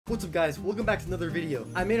What's up guys, welcome back to another video.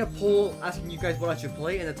 I made a poll asking you guys what I should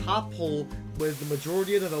play, and the top poll was the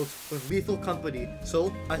majority of the votes was Lethal Company.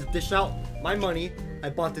 So I dished out my money, I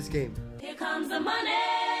bought this game. Here comes the money!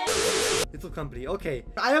 Lethal Company, okay.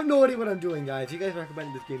 I have no idea what I'm doing, guys. You guys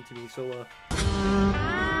recommended this game to me, so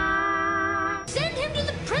Send him to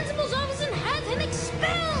the principal's office and have him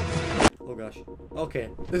expelled! oh gosh. Okay,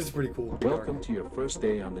 this is pretty cool. Welcome to your first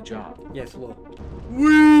day on the job. Yes, hello.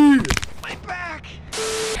 Whee! My back!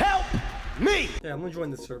 Help me! Yeah, I'm gonna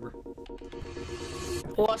join this server.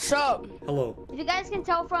 What's up? Hello. If you guys can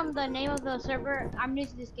tell from the name of the server, I'm new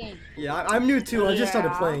to this game. Yeah, I'm new too. I just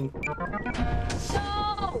started playing.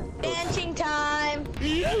 So, dancing time!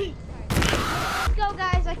 Let's go,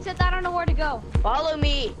 guys. Except I don't know where to go. Follow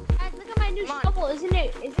me. Guys, look at my new shovel. Isn't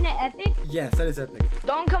it epic? Yes, that is epic.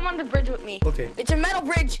 Don't come on the bridge with me. Okay. It's a metal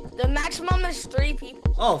bridge. The maximum is 3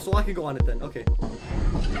 people. Oh, so I can go on it then. Okay.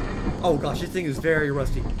 Oh gosh, this thing is very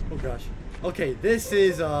rusty. Oh gosh. Okay, this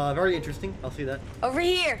is very interesting. I'll see that. Over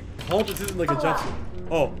here. I hope this isn't like a jump.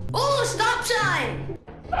 Oh. Oh, stop sign!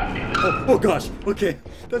 Oh gosh. Okay.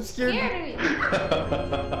 That scared me. Scared me.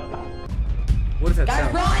 What is that Guys,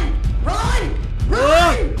 sound? run! Run!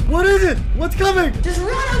 Ah! Run! What is it? What's coming? Just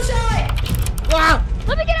run outside! Ah!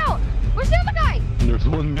 Let me get out. Where's the other guy? There's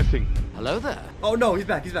one missing. Hello there. Oh no, he's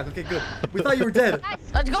back. He's back. Okay, good. We thought you were dead. Guys,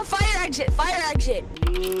 Let's go fire exit. Fire exit.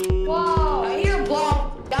 whoa. I hear a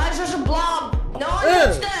blob. Guys, there's a blob. No one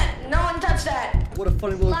touch that. No one touch that. What a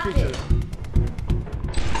funny little Slap creature. it.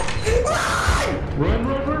 Run!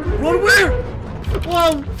 Run where?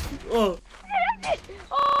 Whoa! Oh.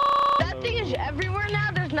 Oh. That thing is everywhere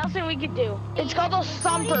now. There's nothing we can do. It's called a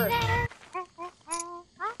thumper.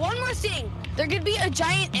 One more thing. There could be a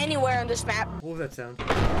giant anywhere on this map. What was that sound?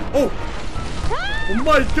 Oh! Oh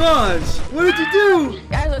my gosh! What did you do?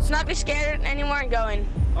 Guys, let's not be scared anymore and go in.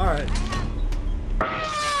 Alright.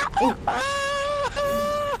 Oh.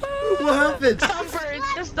 What happened? Thumper.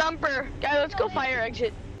 It's just thumper. Guys, let's go fire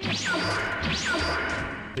exit. I guess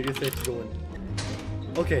I have to go in.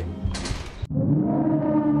 Okay.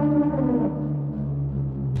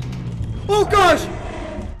 Oh gosh!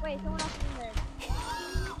 Wait, someone else is in there.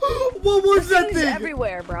 What was that Things thing?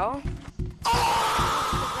 everywhere, bro.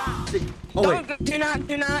 Oh wait. Do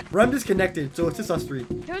not. Rem disconnected, so it's just us three.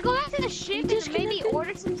 Can we go back to the ship and maybe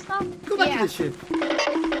order some stuff? Go back to the ship.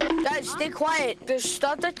 Guys, stay quiet. There's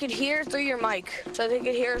stuff that could hear through your mic, so they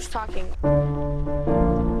could hear us talking.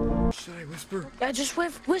 Should I whisper? Yeah, just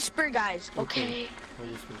whisper, guys. Okay. I'll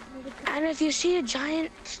whisper. And if you see a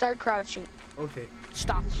giant, start crouching. Okay.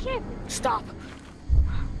 Stop. Stop.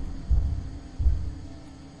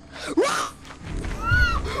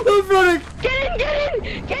 I'm running!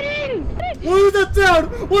 Get in! What is that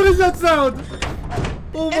sound? What is that sound?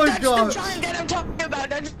 Oh my That's gosh! the giant that I'm talking about.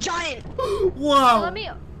 That's giant. Wow! Let me.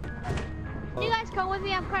 Can you guys come with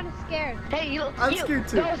me? I'm kind of scared. Hey, I'm you, scared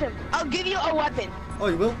too. go with him. I'll give you a weapon. Oh,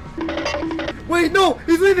 you will? Wait, no!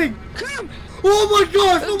 He's leaving! Come. Oh my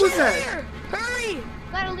gosh! What was Get that? here. Hurry.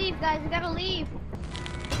 We gotta leave, guys. We gotta leave.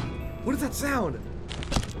 What is that sound?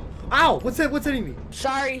 Ow! What's that? What's hitting me?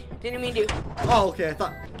 Sorry, didn't mean to. Oh, okay. I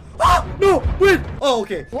thought. Ah! No! Wait! Oh,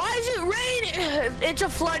 okay. Why is it raining? It's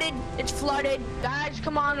flooded. Guys,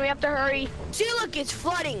 come on, we have to hurry. See, look, it's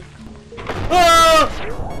flooding. Ah!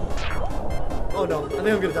 Oh no! I think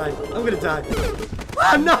I'm gonna die. I'm gonna die.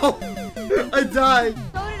 Ah no! I died. So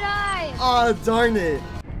did I. Ah, darn it!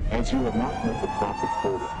 As you have not met the profit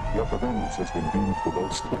quota, your performance has been deemed below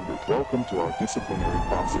standard. Welcome to our disciplinary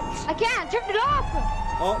process. I can't turn it off.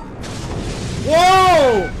 Oh!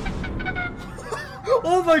 Whoa!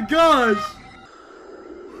 Oh my gosh!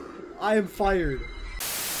 I am fired.